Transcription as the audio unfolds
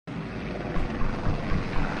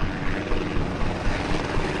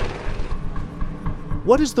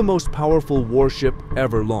What is the most powerful warship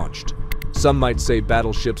ever launched? Some might say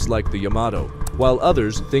battleships like the Yamato, while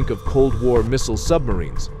others think of Cold War missile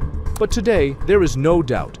submarines. But today, there is no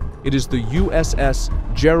doubt, it is the USS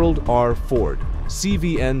Gerald R. Ford,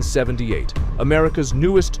 CVN-78, America's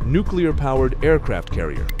newest nuclear-powered aircraft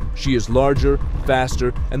carrier. She is larger,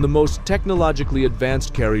 faster, and the most technologically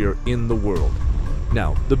advanced carrier in the world.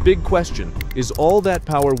 Now, the big question, is all that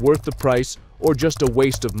power worth the price or just a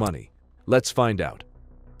waste of money? Let's find out.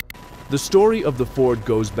 The story of the Ford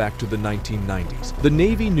goes back to the 1990s. The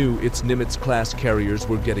Navy knew its Nimitz-class carriers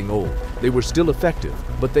were getting old. They were still effective,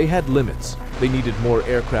 but they had limits. They needed more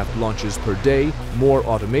aircraft launches per day, more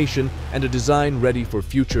automation, and a design ready for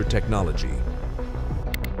future technology.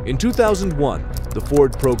 In 2001, the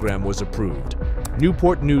Ford program was approved.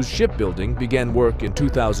 Newport News Shipbuilding began work in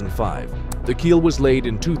 2005. The keel was laid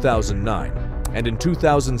in 2009, and in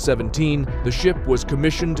 2017, the ship was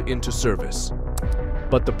commissioned into service.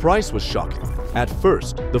 But the price was shocking. At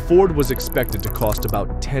first, the Ford was expected to cost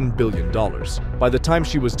about $10 billion. By the time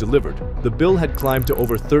she was delivered, the bill had climbed to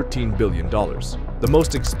over $13 billion, the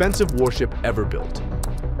most expensive warship ever built.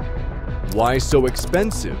 Why so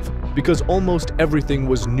expensive? Because almost everything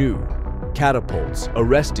was new. Catapults,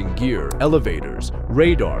 arresting gear, elevators,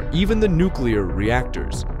 radar, even the nuclear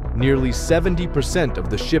reactors. Nearly 70% of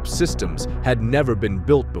the ship's systems had never been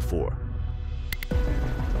built before.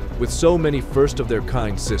 With so many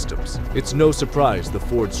first-of-their-kind systems, it's no surprise the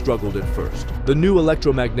Ford struggled at first. The new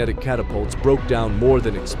electromagnetic catapults broke down more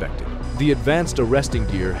than expected. The advanced arresting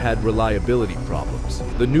gear had reliability problems.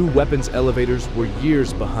 The new weapons elevators were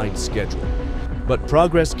years behind schedule. But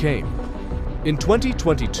progress came. In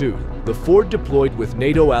 2022, the Ford deployed with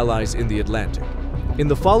NATO allies in the Atlantic. In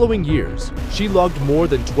the following years, she logged more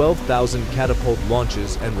than 12,000 catapult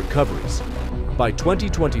launches and recoveries. By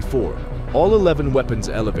 2024, all 11 weapons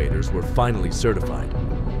elevators were finally certified.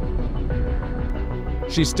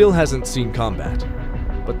 She still hasn't seen combat,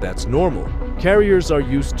 but that's normal. Carriers are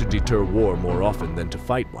used to deter war more often than to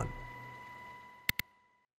fight one.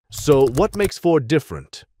 So what makes Ford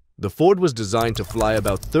different? The Ford was designed to fly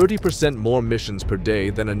about 30% more missions per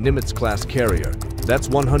day than a Nimitz-class carrier. That's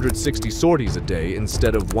 160 sorties a day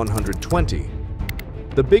instead of 120.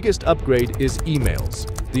 The biggest upgrade is EMALS,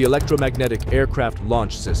 the electromagnetic aircraft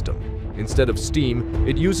launch system. Instead of steam,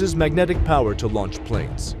 it uses magnetic power to launch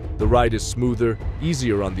planes. The ride is smoother,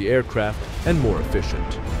 easier on the aircraft, and more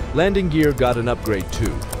efficient. Landing gear got an upgrade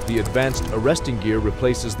too. The advanced arresting gear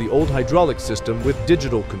replaces the old hydraulic system with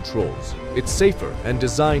digital controls. It's safer and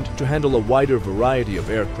designed to handle a wider variety of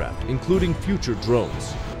aircraft, including future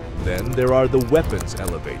drones. Then there are the weapons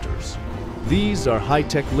elevators. These are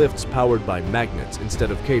high-tech lifts powered by magnets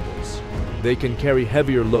instead of cables. They can carry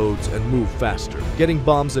heavier loads and move faster, getting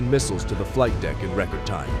bombs and missiles to the flight deck in record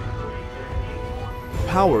time.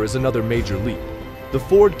 Power is another major leap. The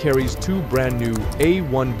Ford carries two brand new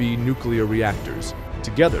A-1B nuclear reactors.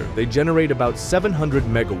 Together, they generate about 700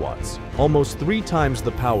 megawatts, almost 3 times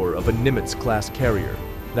the power of a Nimitz-class carrier.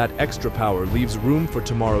 That extra power leaves room for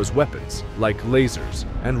tomorrow's weapons, like lasers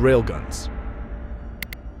and railguns.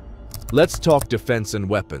 Let's talk defense and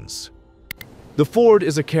weapons. The Ford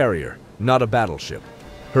is a carrier, not a battleship.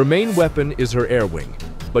 Her main weapon is her air wing,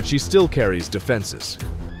 but she still carries defenses.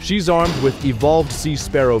 She's armed with evolved Sea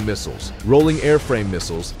Sparrow missiles, rolling airframe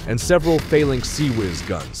missiles, and several Phalanx Sea-Whiz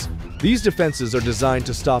guns. These defenses are designed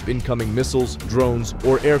to stop incoming missiles, drones,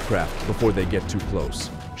 or aircraft before they get too close.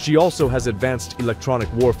 She also has advanced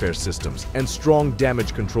electronic warfare systems and strong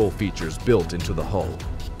damage control features built into the hull.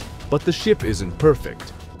 But the ship isn't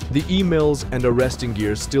perfect. The EMALS and arresting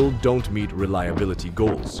gear still don't meet reliability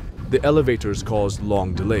goals. The elevators cause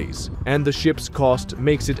long delays, and the ship's cost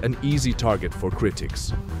makes it an easy target for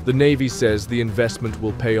critics. The Navy says the investment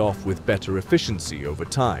will pay off with better efficiency over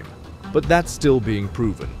time, but that's still being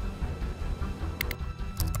proven.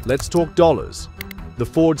 Let's talk dollars. The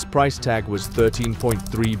Ford's price tag was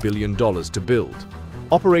 $13.3 billion to build.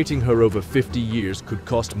 Operating her over 50 years could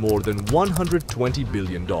cost more than $120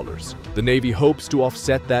 billion. The Navy hopes to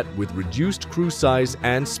offset that with reduced crew size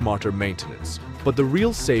and smarter maintenance. But the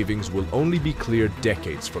real savings will only be clear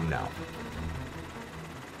decades from now.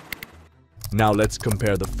 Now let's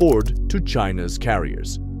compare the Ford to China's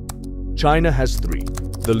carriers. China has 3.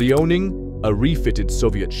 The Liaoning, a refitted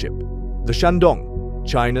Soviet ship. The Shandong,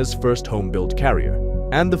 China's first home-built carrier.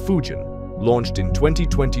 And the Fujian, launched in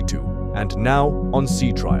 2022 and now on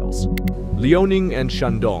sea trials. Liaoning and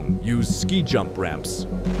Shandong use ski jump ramps.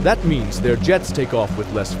 That means their jets take off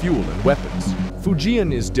with less fuel and weapons.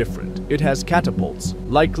 Fujian is different. It has catapults,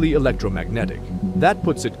 likely electromagnetic. That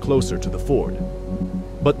puts it closer to the Ford.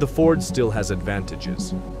 But the Ford still has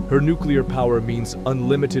advantages. Her nuclear power means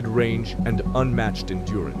unlimited range and unmatched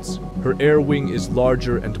endurance. Her air wing is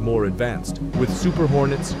larger and more advanced, with Super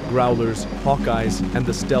Hornets, Growlers, Hawkeyes, and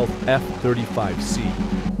the stealth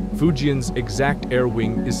F-35C. Fujian's exact air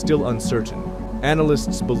wing is still uncertain.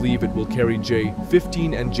 Analysts believe it will carry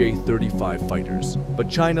J-15 and J-35 fighters, but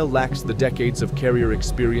China lacks the decades of carrier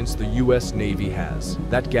experience the US Navy has.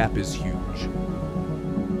 That gap is huge.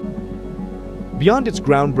 Beyond its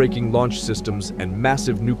groundbreaking launch systems and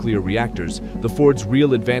massive nuclear reactors, the Ford's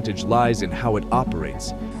real advantage lies in how it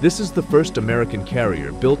operates. This is the first American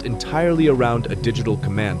carrier built entirely around a digital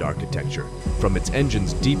command architecture. From its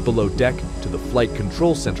engines deep below deck to the flight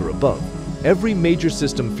control center above, every major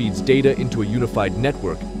system feeds data into a unified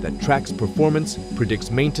network that tracks performance, predicts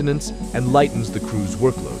maintenance, and lightens the crew's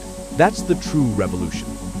workload. That's the true revolution.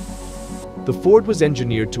 The Ford was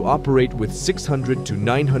engineered to operate with 600 to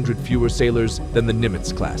 900 fewer sailors than the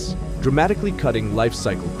Nimitz class, dramatically cutting life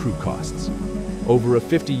cycle crew costs. Over a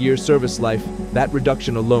 50-year service life, that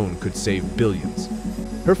reduction alone could save billions.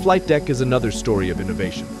 Her flight deck is another story of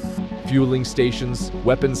innovation. Fueling stations,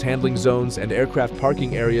 weapons handling zones, and aircraft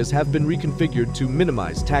parking areas have been reconfigured to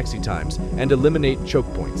minimize taxi times and eliminate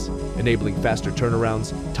choke points, enabling faster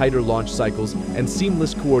turnarounds, tighter launch cycles, and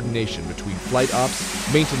seamless coordination between flight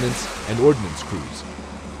ops, maintenance, and ordnance crews.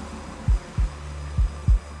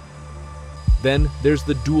 Then there's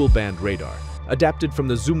the dual-band radar, adapted from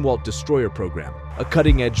the Zumwalt destroyer program, a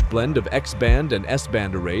cutting-edge blend of X-band and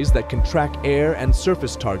S-band arrays that can track air and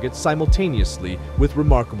surface targets simultaneously with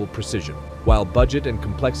remarkable precision. While budget and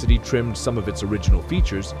complexity trimmed some of its original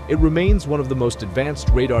features, it remains one of the most advanced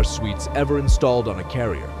radar suites ever installed on a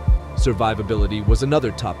carrier. Survivability was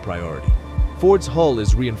another top priority. Ford's hull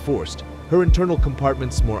is reinforced, her internal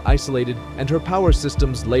compartments more isolated, and her power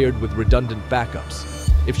systems layered with redundant backups.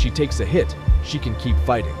 If she takes a hit, she can keep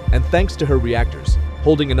fighting. And thanks to her reactors,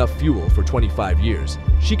 holding enough fuel for 25 years,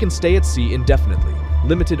 she can stay at sea indefinitely,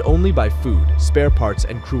 limited only by food, spare parts,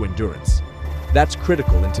 and crew endurance. That's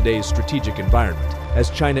critical in today's strategic environment, as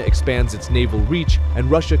China expands its naval reach and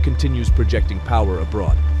Russia continues projecting power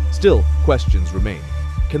abroad. Still, questions remain.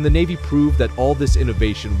 Can the Navy prove that all this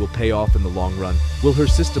innovation will pay off in the long run? Will her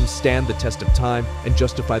systems stand the test of time and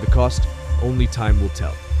justify the cost? Only time will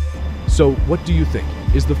tell. So, what do you think?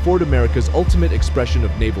 Is the Ford America's ultimate expression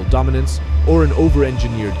of naval dominance or an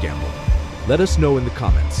over-engineered gamble? Let us know in the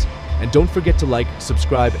comments. And don't forget to like,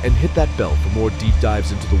 subscribe, and hit that bell for more deep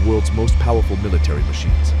dives into the world's most powerful military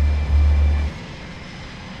machines.